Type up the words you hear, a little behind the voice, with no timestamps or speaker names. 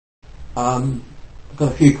I've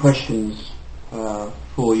got a few questions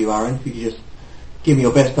for you, Aaron. If you could just give me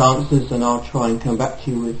your best answers, and I'll try and come back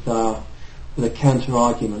to you with a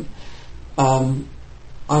counter-argument. I'm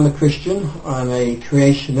a Christian. I'm a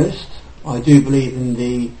creationist. I do believe in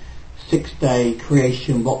the six-day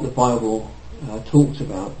creation, what the Bible talks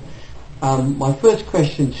about. My first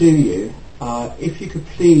question to you, if you could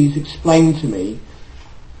please explain to me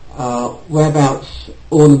whereabouts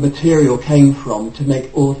all the material came from to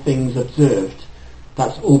make all things observed.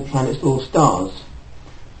 That's all planets, all stars.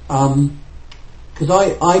 Because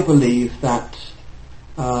I believe that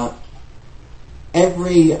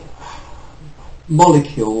every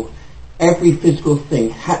molecule, every physical thing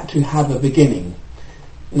had to have a beginning.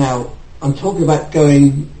 Now, I'm talking about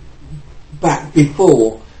going back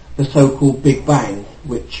before the so-called Big Bang,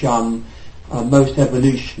 which most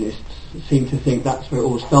evolutionists seem to think that's where it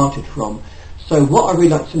all started from. So what I'd really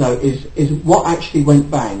like to know is what actually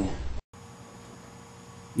went bang?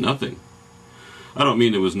 Nothing. I don't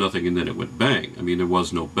mean there was nothing and then it went bang. I mean there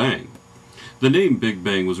was no bang. The name Big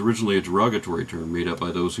Bang was originally a derogatory term made up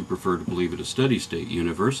by those who prefer to believe in a steady-state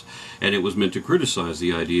universe, and it was meant to criticize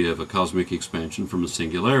the idea of a cosmic expansion from a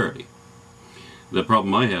singularity. The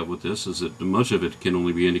problem I have with this is that much of it can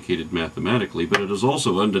only be indicated mathematically, but it is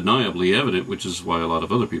also undeniably evident, which is why a lot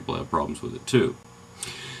of other people have problems with it too.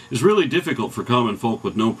 It's really difficult for common folk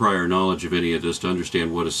with no prior knowledge of any of this to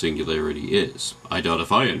understand what a singularity is. I doubt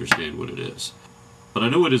if I understand what it is. But I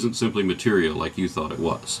know it isn't simply material like you thought it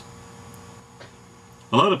was.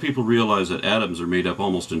 A lot of people realize that atoms are made up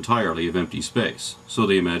almost entirely of empty space, so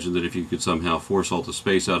they imagine that if you could somehow force all the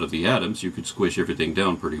space out of the atoms, you could squish everything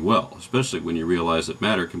down pretty well, especially when you realize that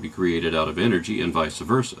matter can be created out of energy and vice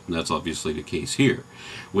versa, and that's obviously the case here,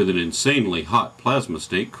 with an insanely hot plasma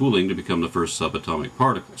state cooling to become the first subatomic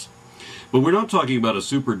particles. But we're not talking about a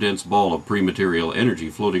super dense ball of pre-material energy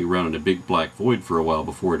floating around in a big black void for a while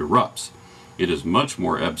before it erupts. It is much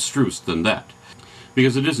more abstruse than that,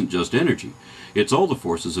 because it isn't just energy. It's all the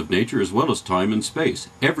forces of nature as well as time and space.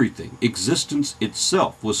 Everything, existence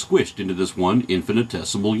itself, was squished into this one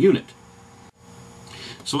infinitesimal unit.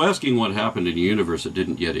 So asking what happened in a universe that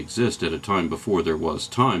didn't yet exist at a time before there was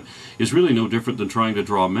time is really no different than trying to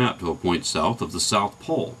draw a map to a point south of the South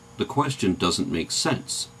Pole. The question doesn't make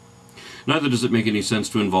sense. Neither does it make any sense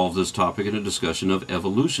to involve this topic in a discussion of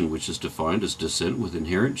evolution, which is defined as descent with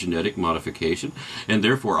inherent genetic modification, and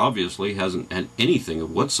therefore obviously hasn't had anything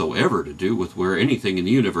whatsoever to do with where anything in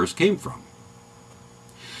the universe came from.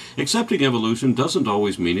 Accepting evolution doesn't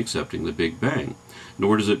always mean accepting the Big Bang,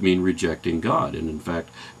 nor does it mean rejecting God, and in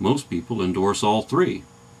fact, most people endorse all three.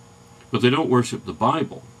 But they don't worship the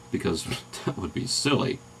Bible, because that would be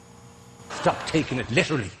silly. Stop taking it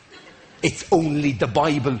literally. It's only the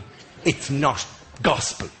Bible. It's not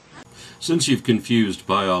gospel. Since you've confused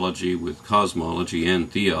biology with cosmology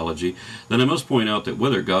and theology, then I must point out that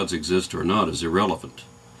whether gods exist or not is irrelevant.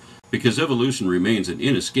 Because evolution remains an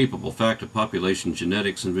inescapable fact of population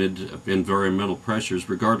genetics and environmental pressures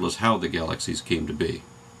regardless how the galaxies came to be.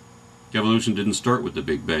 Evolution didn't start with the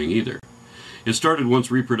Big Bang either. It started once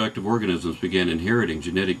reproductive organisms began inheriting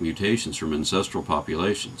genetic mutations from ancestral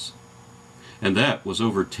populations. And that was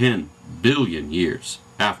over 10 billion years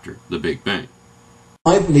after the Big Bang.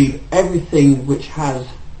 I believe everything which has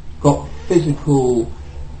got physical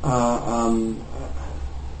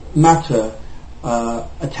matter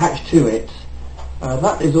attached to it,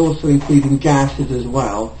 that is also including gases as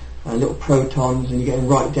well, little protons, and you're getting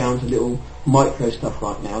right down to little micro stuff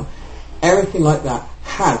right now. Everything like that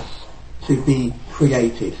has to be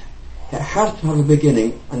created. It has to have a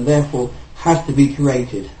beginning and therefore has to be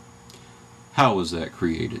created. How was that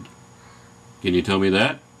created? Can you tell me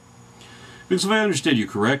that? Because if I understood you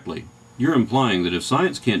correctly, you're implying that if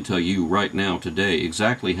science can't tell you right now, today,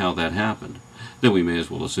 exactly how that happened, then we may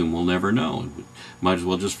as well assume we'll never know, and we might as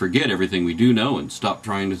well just forget everything we do know and stop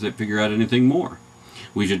trying to figure out anything more.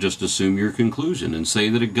 We should just assume your conclusion and say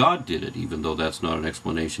that a god did it, even though that's not an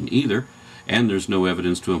explanation either, and there's no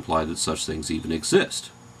evidence to imply that such things even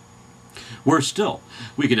exist. Worse still,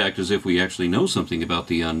 we could act as if we actually know something about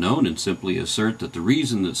the unknown and simply assert that the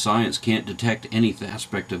reason that science can't detect any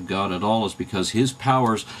aspect of God at all is because his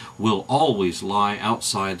powers will always lie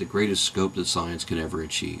outside the greatest scope that science can ever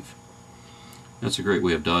achieve. That's a great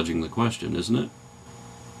way of dodging the question, isn't it?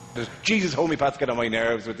 Jesus, homeopaths get on my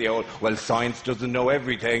nerves with the old, well, science doesn't know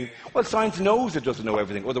everything. Well, science knows it doesn't know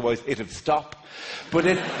everything, otherwise it'd stop. But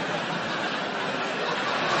as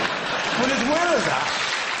well as that,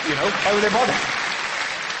 you know, why would they bother?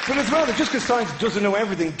 But as well, just because science doesn't know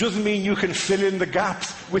everything doesn't mean you can fill in the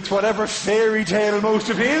gaps with whatever fairy tale most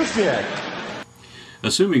appeals to you.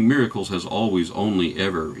 Assuming miracles has always only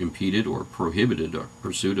ever impeded or prohibited our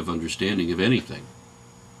pursuit of understanding of anything.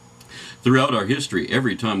 Throughout our history,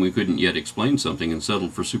 every time we couldn't yet explain something and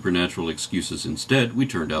settled for supernatural excuses instead, we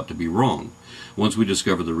turned out to be wrong. Once we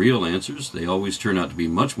discover the real answers, they always turn out to be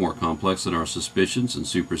much more complex than our suspicions and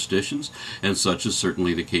superstitions, and such is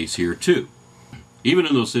certainly the case here too. Even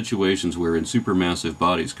in those situations wherein supermassive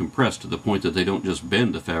bodies compress to the point that they don't just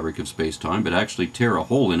bend the fabric of space-time, but actually tear a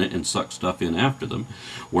hole in it and suck stuff in after them,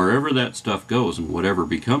 wherever that stuff goes and whatever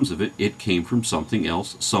becomes of it, it came from something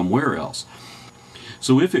else, somewhere else.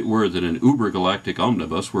 So if it were that an uber-galactic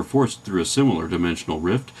omnibus were forced through a similar dimensional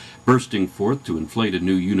rift, bursting forth to inflate a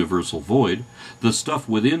new universal void, the stuff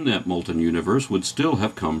within that molten universe would still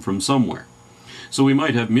have come from somewhere. So we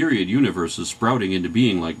might have myriad universes sprouting into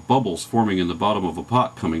being like bubbles forming in the bottom of a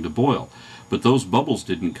pot coming to boil. But those bubbles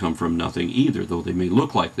didn't come from nothing either, though they may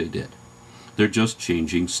look like they did. They're just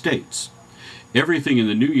changing states. Everything in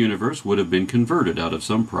the new universe would have been converted out of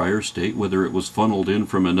some prior state, whether it was funneled in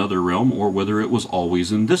from another realm or whether it was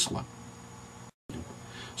always in this one.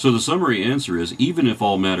 So the summary answer is, even if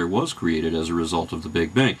all matter was created as a result of the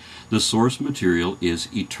Big Bang, the source material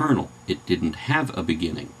is eternal. It didn't have a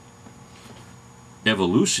beginning.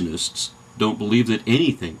 Evolutionists don't believe that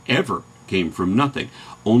anything ever came from nothing.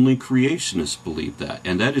 Only creationists believe that,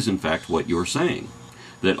 and that is in fact what you're saying.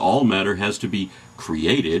 That all matter has to be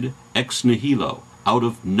created ex nihilo, out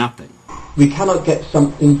of nothing. We cannot get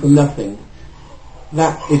something from nothing.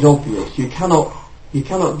 That is obvious. You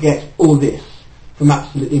cannot get all this from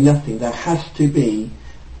absolutely nothing. There has to be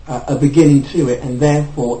a beginning to it, and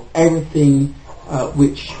therefore everything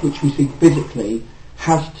which we see physically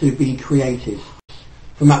has to be created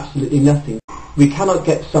from absolutely nothing. We cannot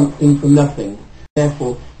get something from nothing.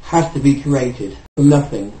 Therefore has to be created from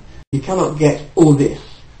nothing. You cannot get all this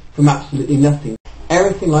from absolutely nothing.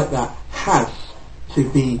 Everything like that has to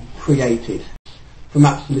be created from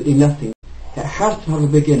absolutely nothing. It has to have a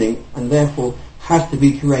beginning and therefore has to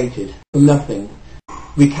be created from nothing.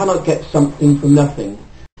 We cannot get something from nothing.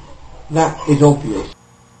 That is obvious.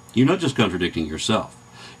 You're not just contradicting yourself.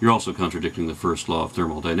 You're also contradicting the first law of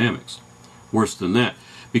thermodynamics. Worse than that,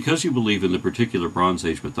 because you believe in the particular Bronze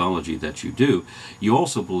Age mythology that you do, you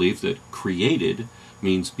also believe that created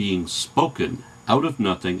means being spoken out of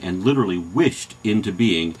nothing and literally wished into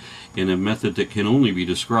being in a method that can only be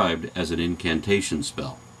described as an incantation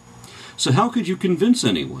spell. So how could you convince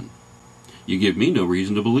anyone? You give me no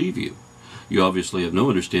reason to believe you. You obviously have no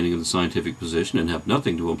understanding of the scientific position and have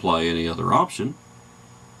nothing to imply any other option.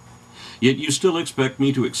 Yet you still expect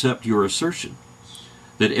me to accept your assertion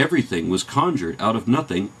that everything was conjured out of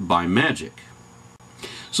nothing by magic.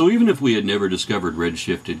 So even if we had never discovered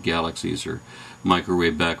redshifted galaxies or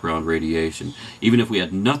microwave background radiation, even if we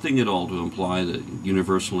had nothing at all to imply the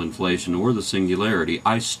universal inflation or the singularity,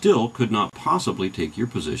 I still could not possibly take your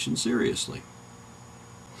position seriously.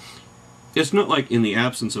 It's not like in the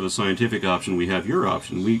absence of a scientific option we have your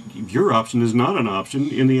option. Your option is not an option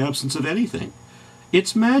in the absence of anything.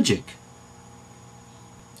 It's magic.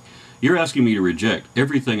 You're asking me to reject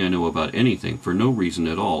everything I know about anything for no reason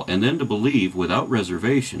at all, and then to believe without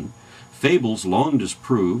reservation fables long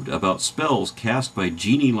disproved about spells cast by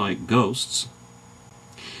genie-like ghosts,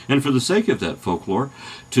 and for the sake of that folklore,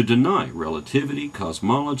 to deny relativity,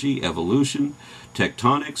 cosmology, evolution,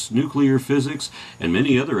 tectonics, nuclear physics, and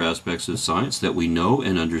many other aspects of science that we know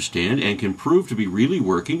and understand and can prove to be really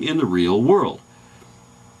working in the real world.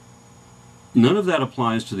 None of that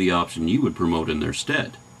applies to the option you would promote in their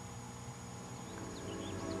stead.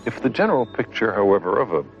 If the general picture, however,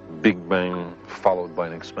 of a Big Bang followed by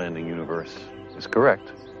an expanding universe is correct,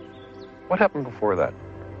 what happened before that?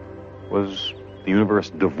 Was the universe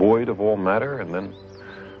devoid of all matter and then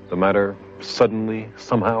the matter suddenly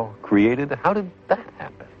somehow created? How did that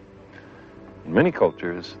happen? In many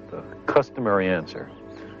cultures, the customary answer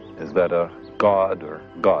is that a god or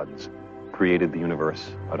gods created the universe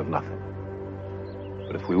out of nothing.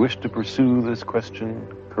 But if we wish to pursue this question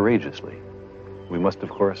courageously, we must, of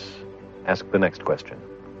course, ask the next question.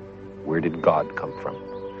 Where did God come from?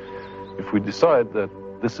 If we decide that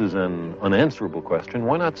this is an unanswerable question,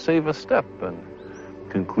 why not save a step and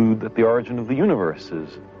conclude that the origin of the universe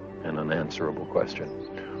is an unanswerable question?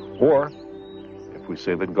 Or, if we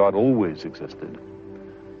say that God always existed,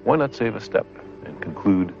 why not save a step and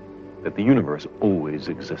conclude that the universe always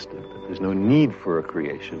existed, that there's no need for a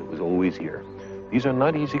creation, it was always here? These are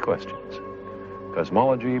not easy questions.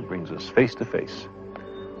 Cosmology brings us face to face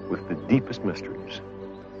with the deepest mysteries,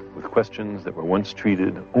 with questions that were once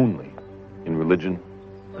treated only in religion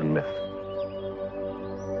and myth.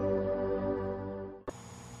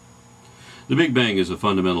 The Big Bang is a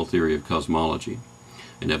fundamental theory of cosmology.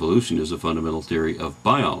 and evolution is a fundamental theory of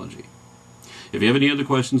biology. If you have any other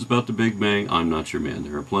questions about the Big Bang, I'm not your man.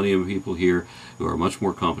 There are plenty of people here who are much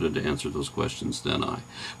more competent to answer those questions than I.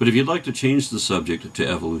 But if you'd like to change the subject to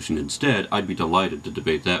evolution instead, I'd be delighted to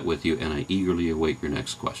debate that with you, and I eagerly await your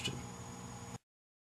next question.